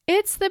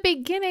It's the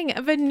beginning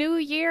of a new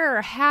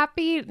year.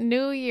 Happy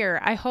New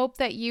Year. I hope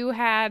that you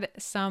had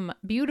some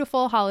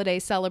beautiful holiday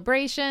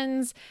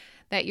celebrations,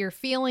 that you're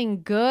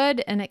feeling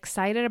good and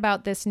excited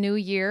about this new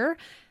year.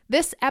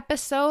 This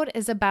episode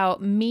is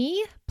about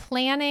me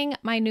planning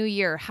my new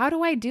year. How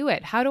do I do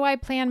it? How do I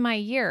plan my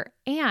year?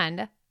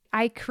 And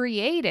I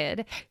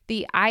created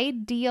the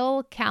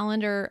ideal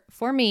calendar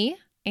for me,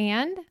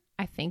 and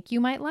I think you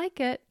might like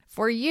it,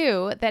 for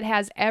you, that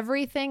has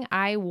everything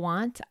I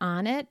want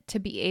on it to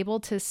be able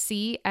to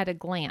see at a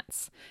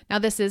glance. Now,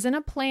 this isn't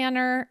a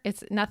planner.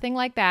 It's nothing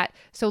like that.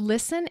 So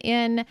listen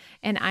in,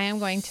 and I am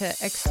going to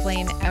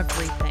explain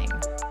everything.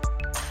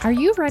 Are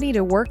you ready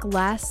to work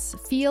less,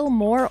 feel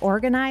more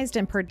organized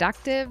and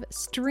productive,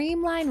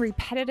 streamline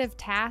repetitive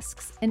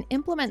tasks, and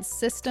implement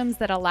systems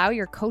that allow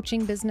your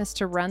coaching business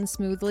to run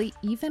smoothly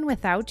even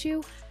without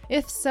you?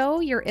 If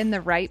so, you're in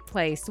the right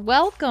place.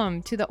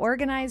 Welcome to the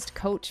Organized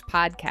Coach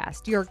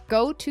Podcast, your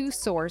go-to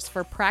source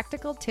for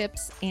practical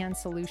tips and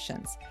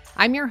solutions.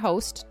 I'm your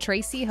host,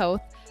 Tracy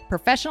Hoth,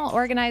 professional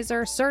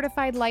organizer,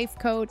 certified life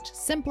coach,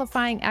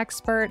 simplifying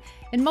expert,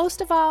 and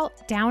most of all,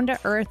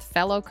 down-to-earth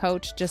fellow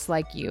coach just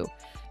like you.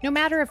 No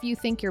matter if you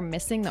think you're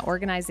missing the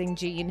organizing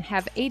gene,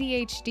 have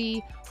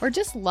ADHD, or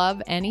just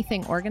love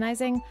anything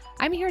organizing,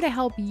 I'm here to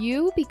help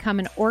you become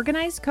an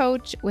organized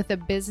coach with a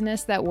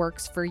business that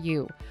works for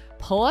you.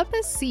 Pull up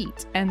a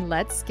seat and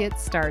let's get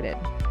started.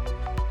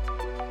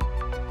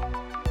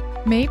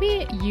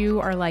 Maybe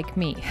you are like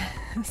me.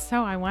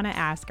 So I want to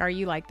ask, are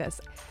you like this?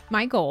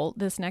 My goal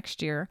this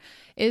next year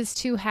is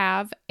to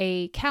have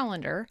a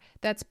calendar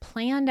that's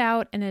planned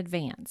out in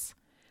advance.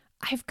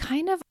 I've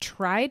kind of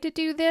tried to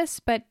do this,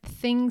 but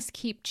things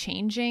keep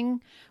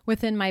changing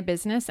within my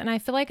business. And I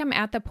feel like I'm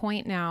at the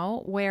point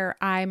now where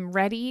I'm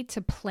ready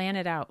to plan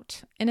it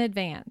out in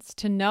advance,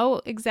 to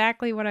know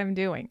exactly what I'm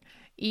doing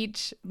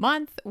each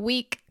month,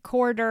 week,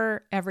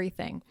 quarter,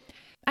 everything.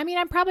 I mean,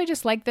 I'm probably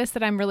just like this,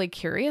 that I'm really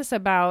curious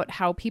about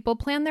how people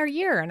plan their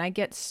year. And I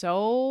get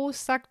so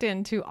sucked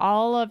into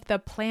all of the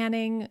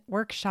planning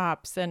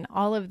workshops and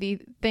all of the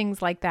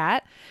things like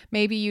that.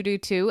 Maybe you do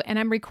too. And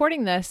I'm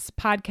recording this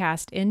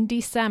podcast in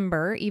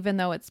December, even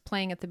though it's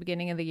playing at the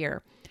beginning of the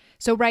year.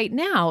 So right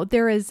now,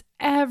 there is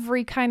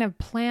every kind of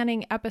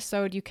planning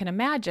episode you can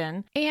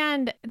imagine,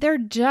 and they're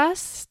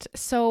just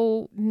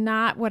so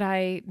not what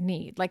I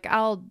need. Like,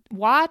 I'll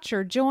watch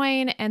or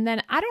join, and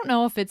then I don't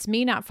know if it's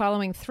me not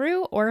following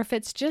through or if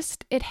it's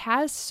just, it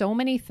has so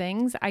many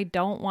things I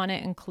don't want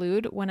to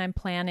include when I'm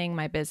planning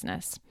my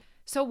business.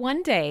 So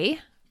one day,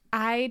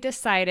 I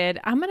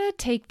decided I'm going to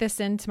take this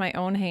into my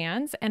own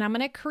hands and I'm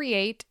going to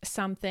create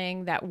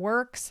something that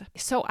works.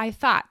 So I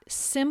thought,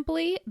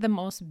 simply the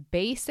most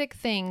basic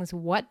things.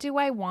 What do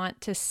I want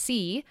to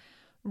see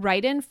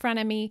right in front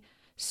of me?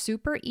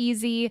 Super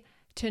easy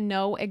to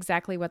know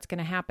exactly what's going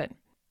to happen.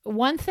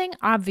 One thing,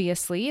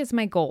 obviously, is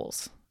my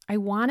goals. I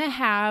want to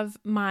have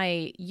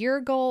my year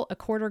goal, a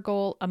quarter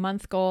goal, a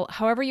month goal,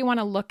 however you want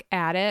to look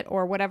at it,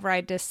 or whatever I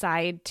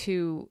decide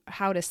to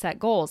how to set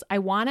goals. I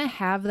want to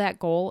have that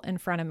goal in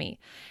front of me,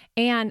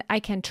 and I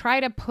can try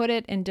to put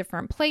it in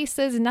different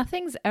places.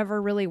 Nothing's ever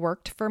really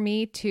worked for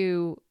me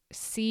to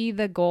see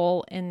the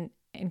goal and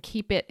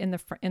keep it in the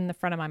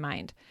front of my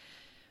mind.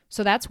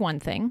 So that's one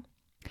thing.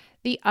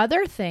 The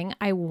other thing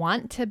I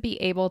want to be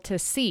able to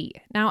see.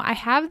 Now, I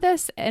have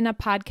this in a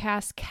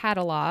podcast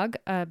catalog,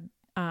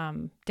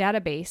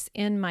 database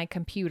in my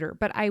computer,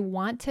 but I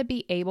want to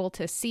be able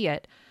to see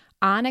it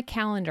on a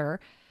calendar,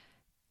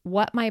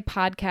 what my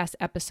podcast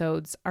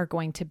episodes are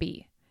going to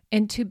be,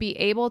 and to be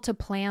able to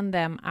plan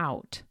them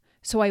out.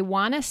 So I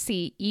want to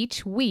see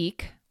each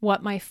week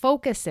what my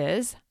focus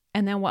is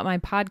and then what my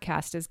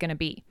podcast is going to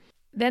be.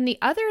 Then the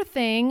other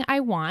thing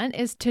I want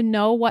is to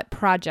know what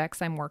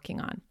projects I'm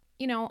working on.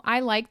 You know, I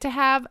like to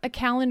have a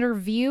calendar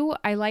view.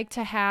 I like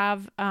to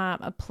have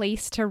a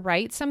place to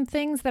write some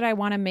things that I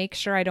want to make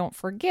sure I don't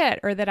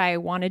forget or that I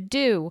want to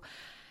do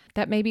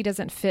that maybe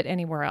doesn't fit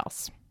anywhere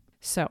else.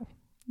 So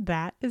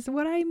that is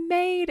what I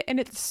made, and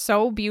it's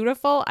so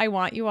beautiful. I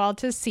want you all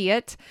to see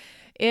it.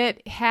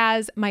 It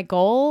has my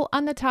goal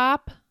on the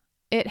top.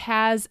 It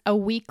has a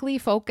weekly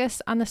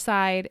focus on the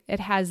side.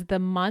 It has the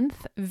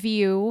month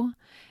view.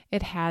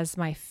 It has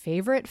my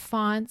favorite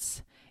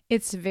fonts.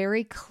 It's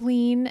very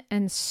clean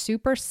and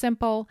super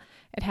simple.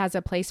 It has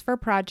a place for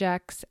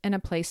projects and a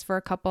place for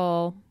a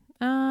couple,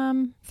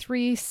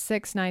 3,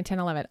 6, 9,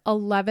 10,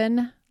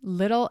 11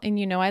 little, and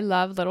you know I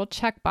love little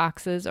check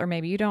boxes, or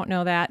maybe you don't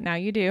know that, now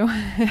you do.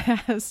 It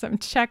has some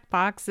check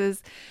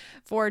boxes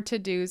for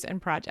to-dos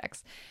and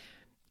projects.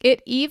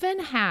 It even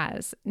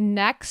has,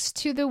 next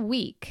to the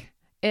week,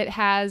 it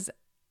has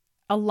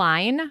a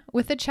line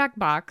with a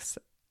checkbox,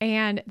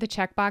 and the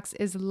checkbox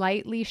is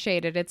lightly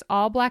shaded. It's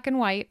all black and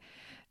white,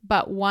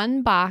 but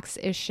one box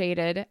is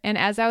shaded. And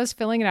as I was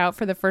filling it out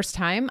for the first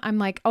time, I'm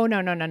like, oh,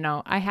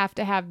 no. I have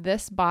to have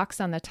this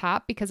box on the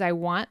top because I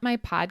want my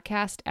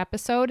podcast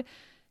episode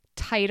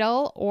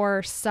title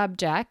or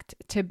subject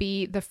to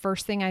be the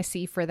first thing I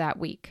see for that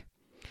week.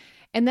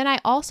 And then I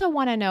also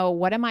want to know,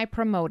 what am I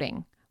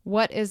promoting?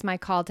 What is my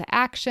call to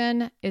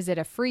action? Is it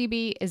a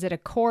freebie? Is it a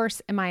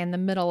course? Am I in the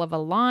middle of a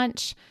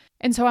launch?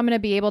 And so I'm going to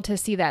be able to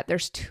see that.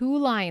 There's 2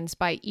 lines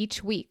by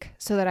each week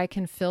so that I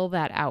can fill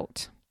that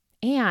out.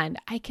 And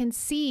I can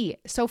see,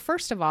 so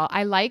first of all,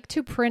 I like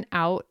to print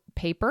out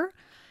paper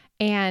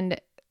and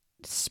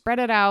spread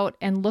it out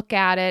and look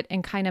at it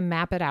and kind of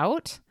map it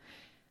out.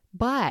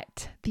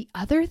 But the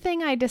other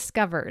thing I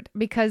discovered,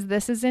 because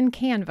this is in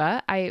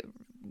Canva, I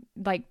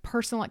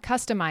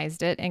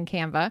customized it in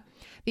Canva.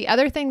 The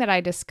other thing that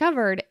I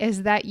discovered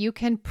is that you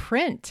can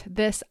print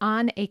this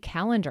on a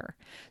calendar.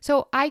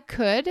 So I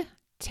could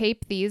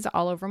tape these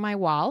all over my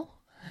wall,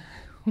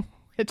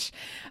 which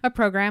a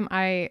program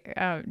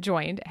I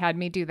joined had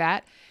me do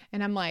that.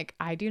 And I'm like,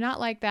 I do not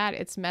like that.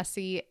 It's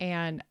messy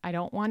and I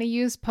don't want to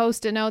use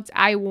Post-it notes.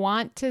 I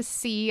want to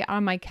see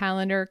on my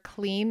calendar,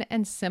 clean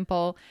and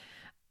simple,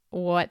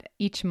 what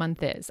each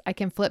month is. I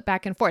can flip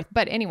back and forth.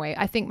 But anyway,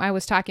 I think I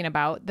was talking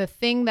about the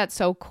thing that's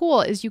so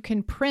cool is you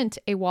can print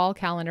a wall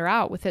calendar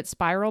out with it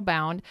spiral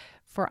bound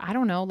for, I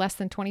don't know, less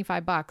than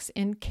 $25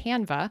 in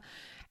Canva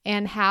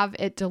and have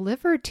it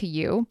delivered to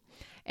you.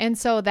 And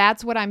so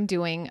that's what I'm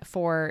doing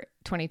for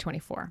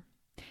 2024.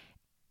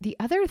 The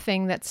other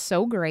thing that's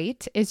so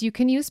great is you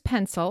can use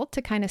pencil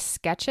to kind of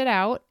sketch it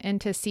out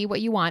and to see what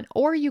you want,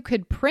 or you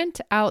could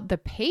print out the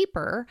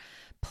paper,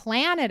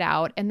 plan it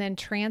out, and then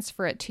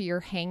transfer it to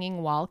your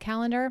hanging wall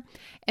calendar.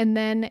 And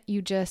then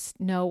you just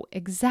know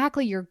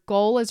exactly your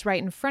goal is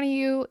right in front of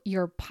you.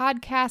 Your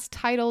podcast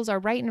titles are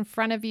right in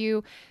front of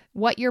you.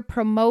 What you're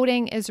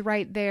promoting is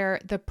right there.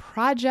 The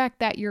project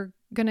that you're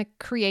going to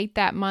create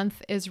that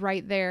month is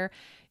right there.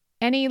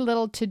 Any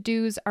little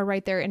to-dos are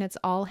right there, and it's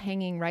all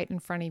hanging right in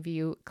front of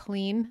you,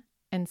 clean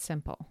and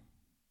simple.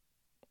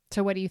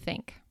 So what do you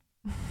think?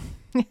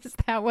 Is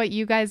that what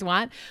you guys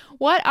want?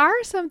 What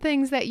are some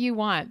things that you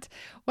want?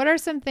 What are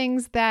some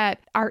things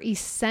that are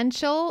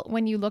essential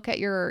when you look at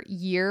your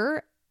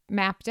year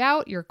mapped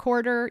out, your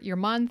quarter, your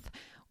month?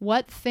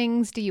 What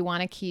things do you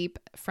want to keep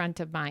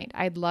front of mind?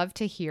 I'd love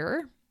to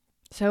hear.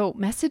 So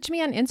message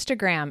me on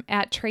Instagram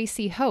at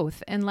Tracy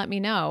Hoth and let me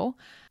know.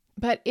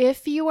 But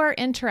if you're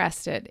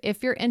interested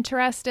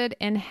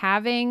in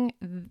having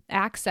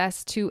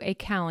access to a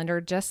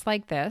calendar just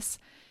like this,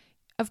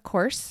 of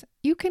course,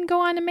 you can go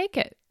on and make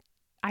it.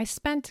 I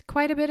spent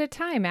quite a bit of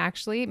time,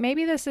 actually.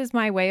 Maybe this is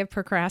my way of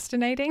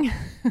procrastinating,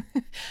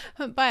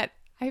 but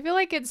I feel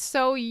like it's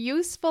so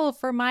useful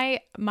for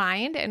my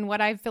mind and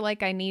what I feel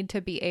like I need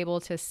to be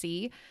able to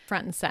see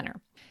front and center.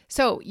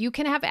 So you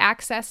can have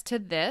access to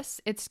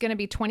this. It's going to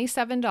be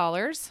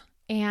 $27.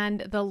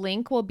 And the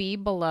link will be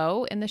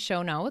below in the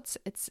show notes.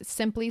 It's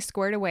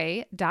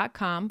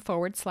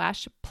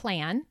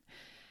simplysquaredaway.com/plan.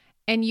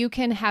 And you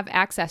can have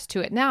access to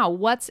it. Now,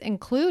 what's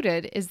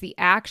included is the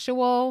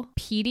actual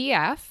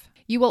PDF.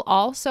 You will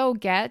also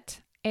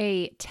get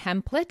a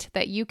template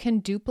that you can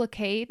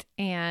duplicate,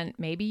 and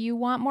maybe you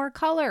want more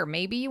color.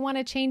 Maybe you want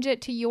to change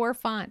it to your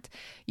font.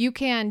 You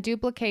can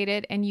duplicate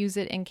it and use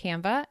it in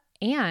Canva,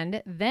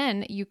 and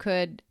then you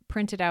could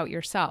print it out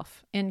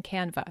yourself in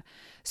Canva.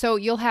 So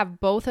you'll have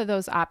both of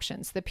those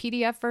options. The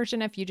PDF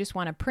version, if you just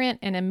want to print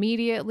and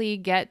immediately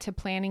get to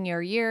planning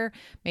your year,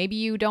 maybe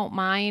you don't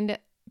mind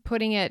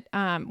putting it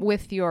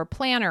with your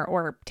planner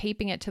or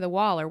taping it to the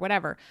wall or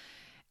whatever.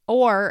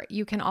 Or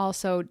you can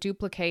also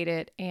duplicate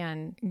it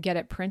and get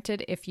it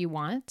printed if you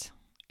want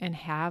and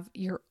have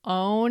your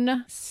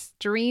own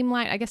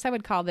streamlined, I guess I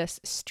would call this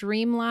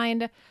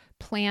streamlined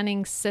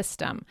planning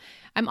system.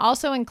 I'm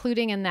also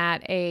including in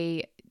that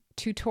a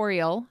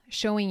tutorial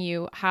showing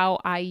you how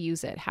I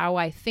use it, how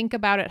I think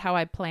about it, how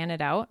I plan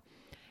it out,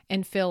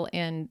 and fill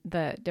in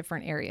the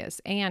different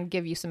areas and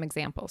give you some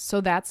examples.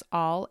 So that's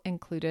all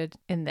included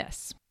in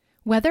this.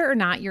 Whether or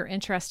not you're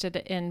interested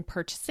in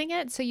purchasing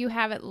it, so you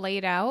have it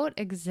laid out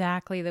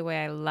exactly the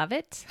way I love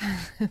it,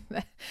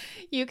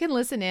 you can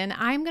listen in.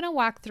 I'm going to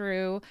walk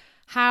through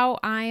how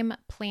I'm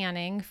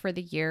planning for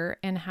the year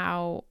and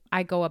how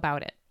I go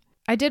about it.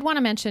 I did want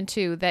to mention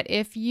too that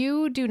if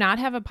you do not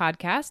have a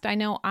podcast, I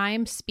know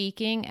I'm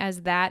speaking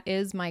as that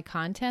is my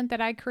content that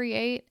I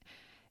create.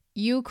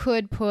 You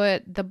could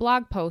put the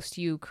blog post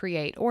you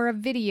create or a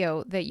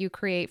video that you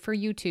create for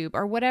YouTube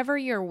or whatever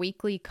your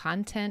weekly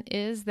content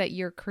is that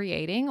you're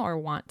creating or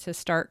want to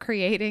start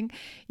creating.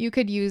 You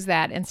could use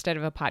that instead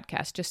of a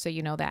podcast, just so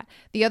you know that.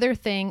 The other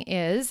thing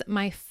is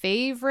my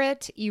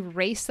favorite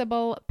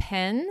erasable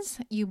pens.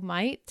 You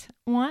might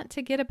want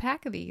to get a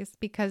pack of these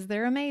because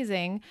they're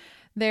amazing.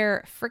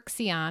 They're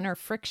Frixion or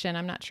Friction,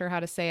 I'm not sure how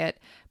to say it,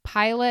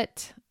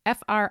 Pilot,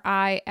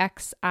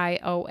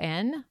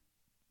 Frixion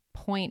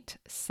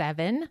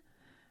 0.7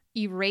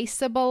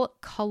 erasable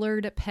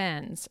colored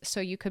pens. So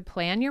you could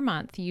plan your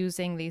month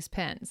using these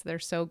pens. They're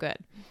so good.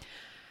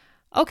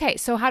 Okay,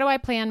 so how do I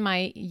plan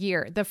my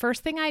year? The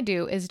first thing I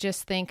do is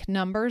just think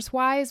numbers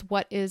wise,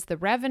 what is the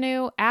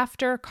revenue?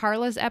 After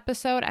Carla's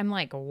episode, I'm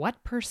like,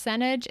 what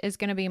percentage is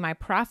going to be my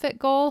profit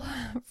goal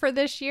for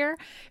this year?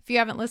 If you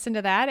haven't listened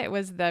to that, it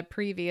was the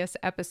previous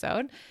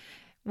episode.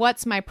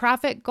 What's my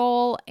profit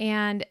goal?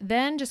 And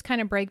then just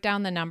kind of break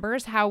down the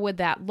numbers. How would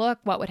that look?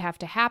 What would have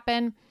to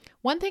happen?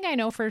 One thing I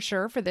know for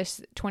sure for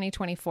this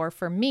 2024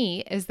 for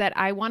me is that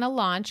I want to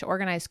launch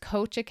Organized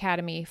Coach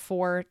Academy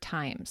 4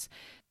 times.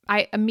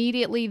 I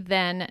immediately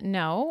then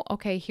know,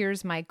 okay,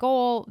 here's my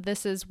goal.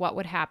 This is what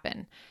would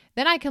happen.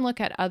 Then I can look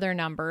at other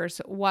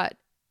numbers. What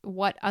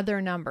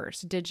other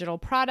numbers? Digital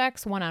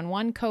products,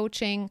 one-on-one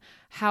coaching.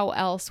 How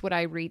else would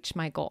I reach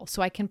my goal?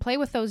 So I can play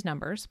with those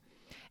numbers.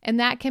 And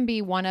that can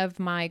be one of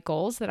my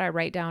goals that I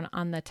write down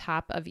on the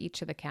top of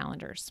each of the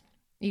calendars,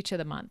 each of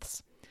the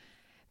months.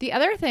 The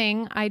other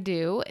thing I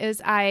do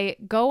is I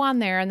go on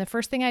there, and the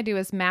first thing I do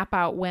is map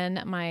out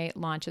when my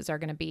launches are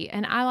going to be.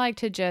 And I like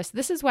to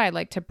this is why I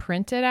like to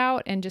print it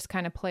out and just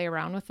kind of play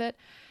around with it.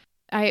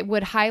 I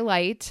would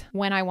highlight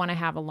when I want to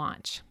have a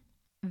launch.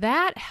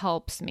 That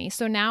helps me.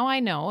 So now I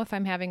know if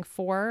I'm having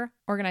 4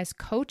 Organized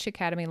Coach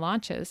Academy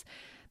launches,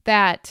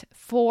 that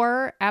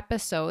 4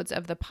 episodes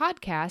of the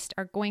podcast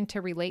are going to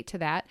relate to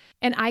that.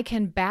 And I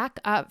can back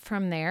up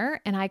from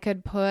there and I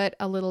could put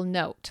a little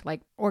note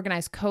like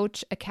Organized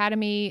Coach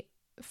Academy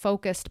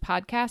focused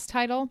podcast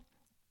title.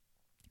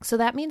 So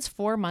that means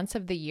 4 months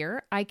of the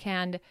year, I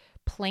can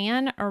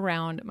plan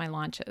around my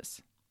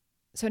launches.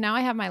 So now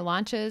I have my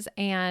launches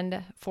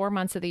and 4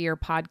 months of the year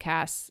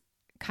podcasts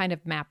kind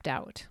of mapped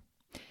out.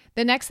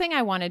 The next thing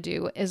I want to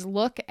do is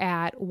look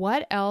at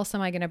what else am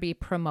I going to be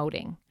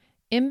promoting.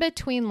 In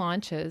between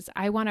launches,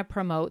 I want to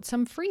promote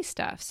some free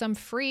stuff, some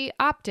free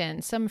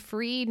opt-in, some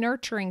free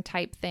nurturing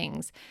type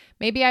things.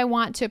 Maybe I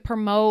want to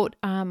promote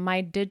my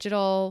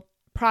digital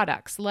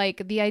products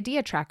like the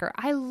Idea Tracker.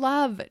 I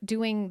love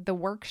doing the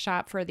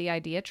workshop for the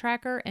Idea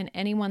Tracker, and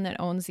anyone that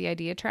owns the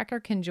Idea Tracker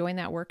can join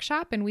that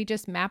workshop, and we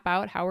just map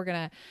out how we're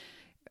going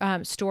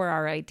to store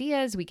our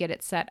ideas. We get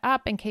it set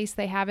up in case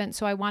they haven't.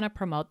 So I want to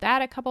promote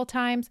that a couple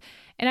times.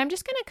 And I'm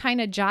just going to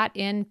kind of jot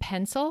in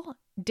pencil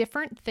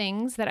different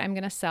things that I'm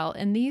going to sell.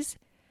 And these,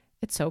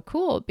 it's so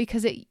cool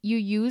because you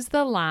use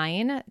the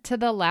line to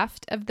the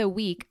left of the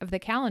week of the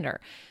calendar.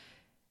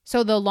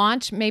 So the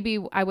launch, maybe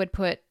I would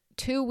put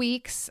 2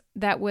 weeks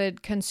that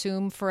would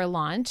consume for a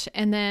launch.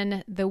 And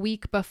then the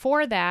week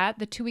before that,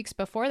 the 2 weeks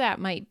before that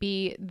might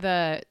be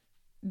the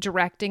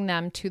directing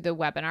them to the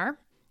webinar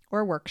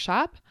or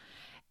workshop.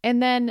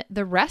 And then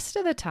the rest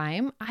of the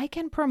time, I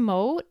can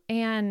promote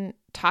and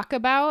talk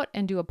about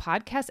and do a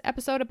podcast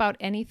episode about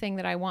anything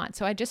that I want.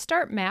 So I just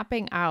start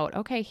mapping out,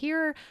 okay,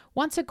 here,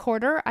 once a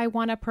quarter, I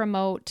want to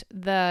promote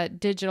the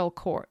digital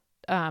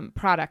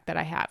product that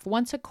I have.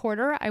 Once a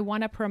quarter, I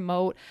want to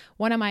promote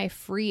one of my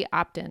free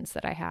opt-ins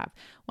that I have.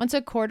 Once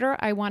a quarter,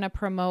 I want to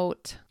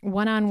promote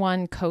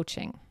one-on-one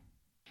coaching.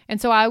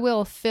 And so I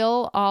will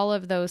fill all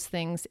of those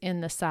things in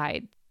the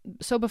side.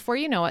 So before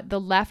you know it, the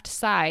left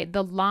side,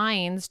 the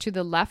lines to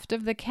the left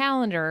of the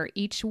calendar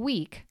each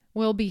week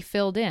will be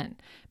filled in.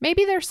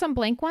 Maybe there's some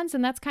blank ones,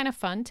 and that's kind of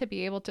fun to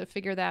be able to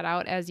figure that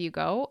out as you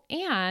go.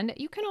 And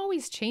you can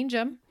always change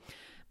them.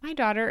 My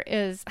daughter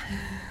is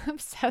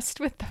obsessed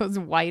with those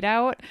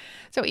whiteout.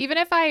 So even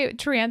if I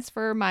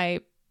transfer my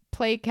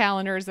play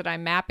calendars that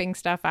I'm mapping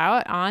stuff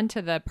out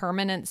onto the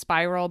permanent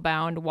spiral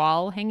bound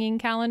wall hanging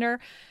calendar,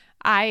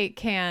 I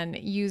can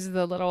use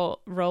the little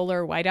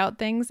roller whiteout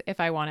things if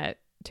I want it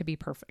to be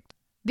perfect.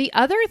 The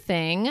other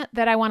thing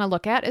that I want to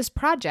look at is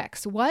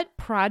projects. What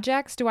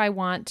projects do I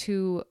want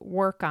to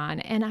work on?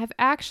 And I've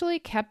actually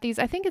kept these.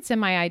 I think it's in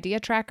my idea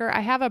tracker.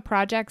 I have a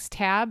projects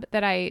tab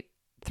that I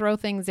throw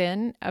things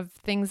in of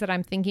things that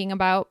I'm thinking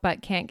about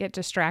but can't get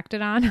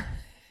distracted on.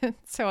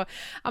 So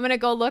I'm going to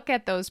go look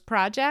at those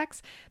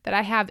projects that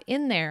I have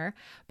in there.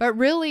 But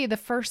really, the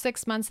first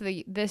 6 months of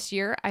this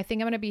year, I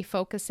think I'm going to be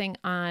focusing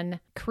on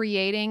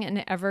creating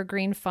an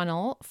evergreen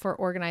funnel for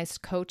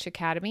Organized Coach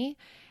Academy.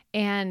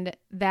 And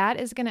that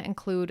is going to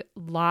include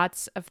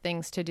lots of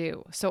things to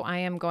do. So I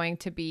am going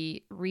to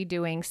be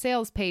redoing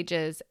sales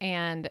pages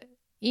and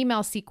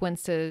email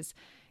sequences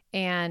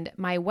and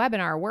my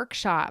webinar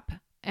workshop.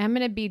 I'm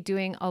going to be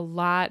doing a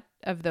lot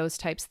of those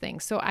types of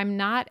things. So I'm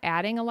not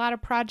adding a lot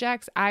of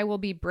projects. I will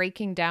be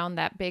breaking down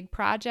that big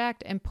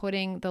project and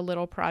putting the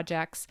little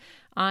projects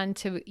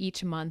onto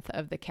each month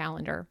of the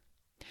calendar.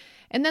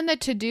 And then the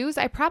to-dos,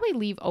 I probably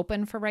leave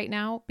open for right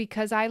now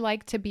because I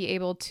like to be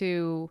able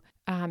to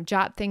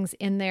jot things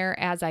in there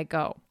as I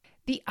go.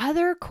 The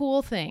other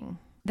cool thing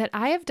that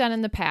I have done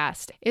in the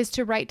past is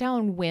to write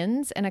down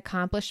wins and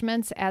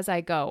accomplishments as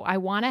I go. I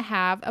want to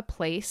have a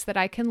place that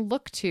I can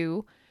look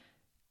to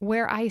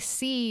where I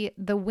see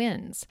the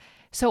wins.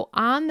 So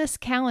on this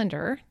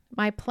calendar,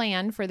 my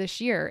plan for this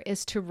year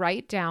is to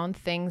write down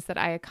things that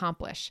I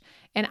accomplish.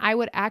 And I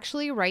would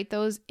actually write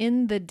those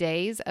in the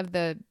days of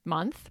the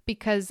month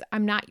because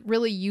I'm not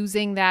really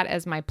using that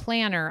as my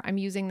planner. I'm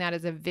using that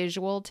as a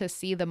visual to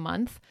see the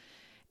month.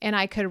 And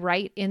I could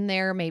write in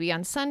there maybe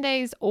on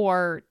Sundays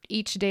or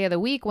each day of the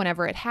week,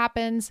 whenever it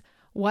happens,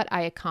 what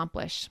I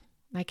accomplish.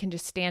 I can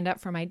just stand up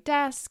from my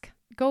desk,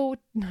 go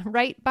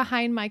right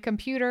behind my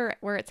computer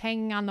where it's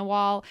hanging on the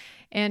wall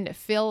and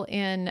fill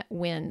in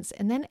wins.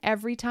 And then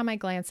every time I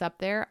glance up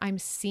there, I'm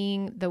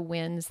seeing the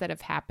wins that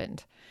have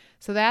happened.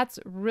 So that's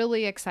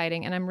really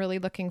exciting. And I'm really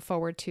looking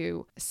forward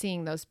to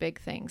seeing those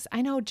big things.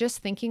 I know just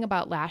thinking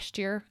about last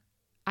year,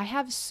 I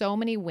have so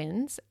many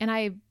wins, and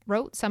I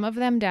wrote some of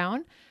them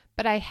down,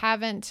 but I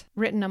haven't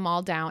written them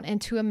all down. And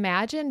to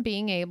imagine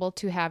being able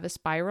to have a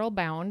spiral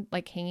bound,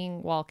 like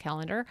hanging wall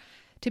calendar,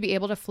 to be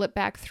able to flip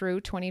back through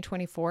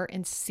 2024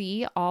 and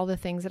see all the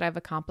things that I've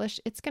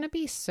accomplished, it's going to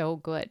be so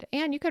good.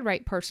 And you could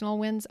write personal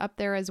wins up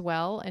there as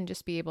well and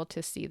just be able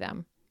to see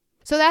them.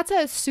 So that's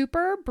a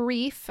super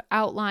brief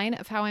outline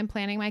of how I'm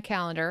planning my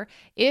calendar.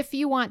 If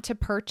you want to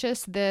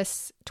purchase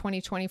this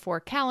 2024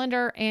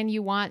 calendar and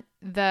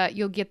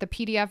you'll get the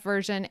PDF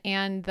version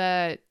and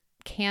the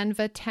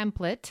Canva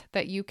template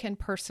that you can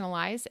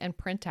personalize and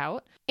print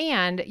out.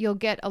 And you'll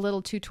get a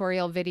little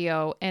tutorial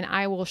video, and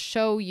I will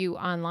show you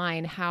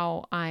online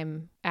how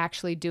I'm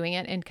actually doing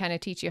it and kind of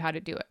teach you how to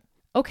do it.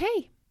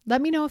 Okay,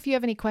 let me know if you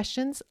have any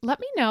questions. Let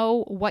me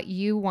know what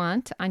you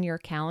want on your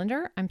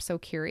calendar. I'm so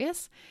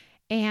curious.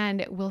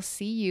 And we'll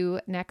see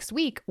you next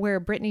week, where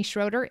Brittany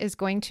Schroeder is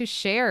going to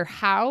share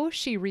how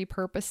she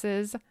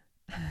repurposes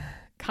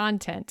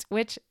content,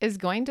 which is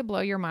going to blow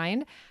your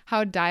mind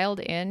how dialed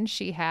in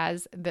she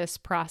has this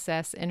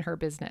process in her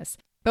business.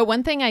 But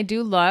one thing I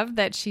do love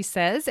that she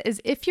says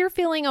is if you're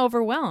feeling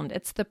overwhelmed,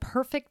 it's the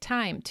perfect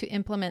time to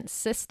implement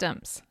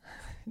systems.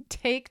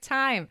 Take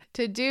time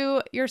to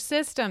do your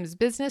systems.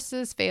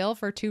 Businesses fail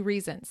for two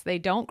reasons. They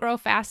don't grow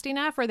fast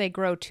enough, or they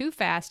grow too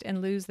fast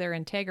and lose their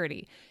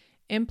integrity.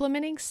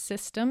 Implementing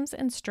systems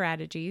and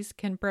strategies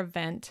can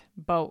prevent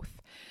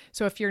both.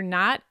 So if you're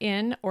not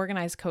in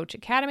Organized Coach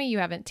Academy, you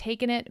haven't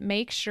taken it,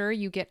 make sure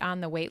you get on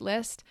the wait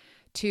list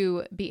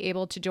to be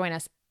able to join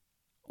us,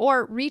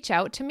 or reach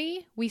out to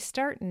me. We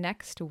start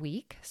next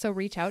week, so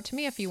reach out to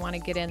me if you want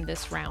to get in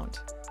this round.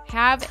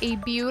 Have a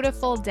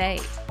beautiful day.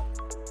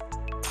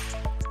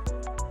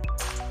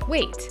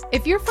 Wait,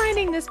 if you're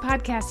finding this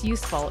podcast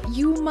useful,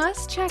 you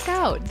must check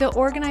out the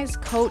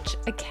Organized Coach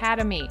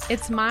Academy.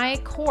 It's my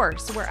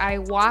course where I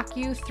walk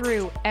you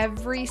through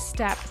every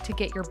step to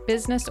get your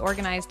business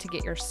organized, to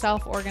get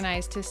yourself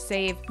organized, to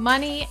save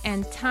money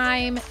and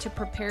time, to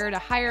prepare to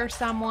hire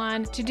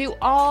someone, to do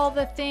all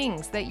the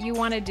things that you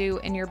want to do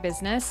in your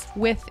business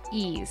with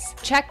ease.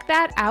 Check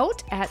that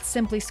out at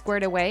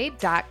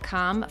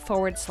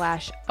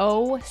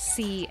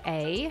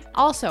simplysquaredaway.com/OCA.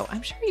 Also,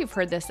 I'm sure you've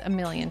heard this a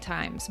million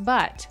times,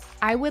 but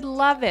I would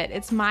love it.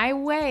 It's my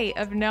way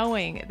of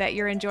knowing that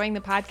you're enjoying the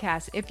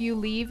podcast if you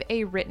leave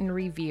a written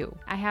review.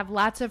 I have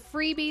lots of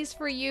freebies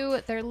for you.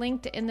 They're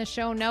linked in the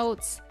show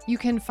notes. You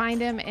can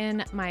find them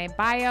in my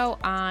bio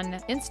on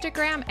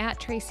Instagram at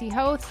Tracy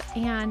Hoth.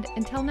 And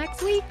until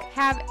next week,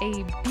 have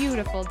a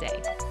beautiful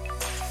day.